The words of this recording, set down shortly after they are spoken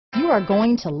are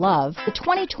going to love the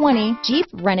 2020 Jeep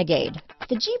Renegade.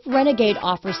 The Jeep Renegade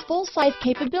offers full-size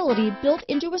capability built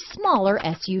into a smaller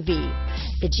SUV.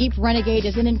 The Jeep Renegade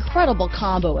is an incredible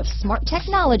combo of smart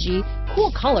technology,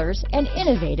 cool colors, and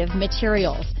innovative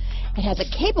materials. It has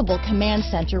a capable command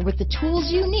center with the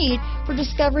tools you need for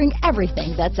discovering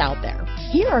everything that's out there.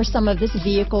 Here are some of this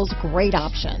vehicle's great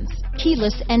options: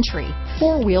 keyless entry,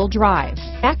 four-wheel drive,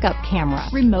 backup camera,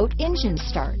 remote engine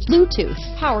start, Bluetooth,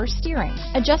 power steering,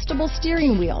 adjustable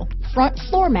steering wheel, front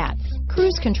floor mats,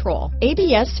 cruise control,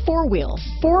 ABS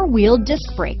four-wheel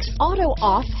disc brakes,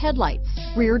 auto-off headlights,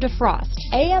 rear defrost,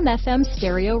 AM/FM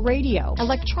stereo radio,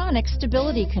 electronic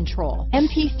stability control,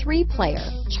 MP3 player,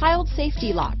 child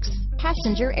safety locks,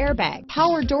 passenger airbag,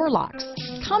 power door locks.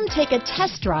 Come take a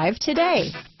test drive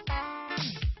today.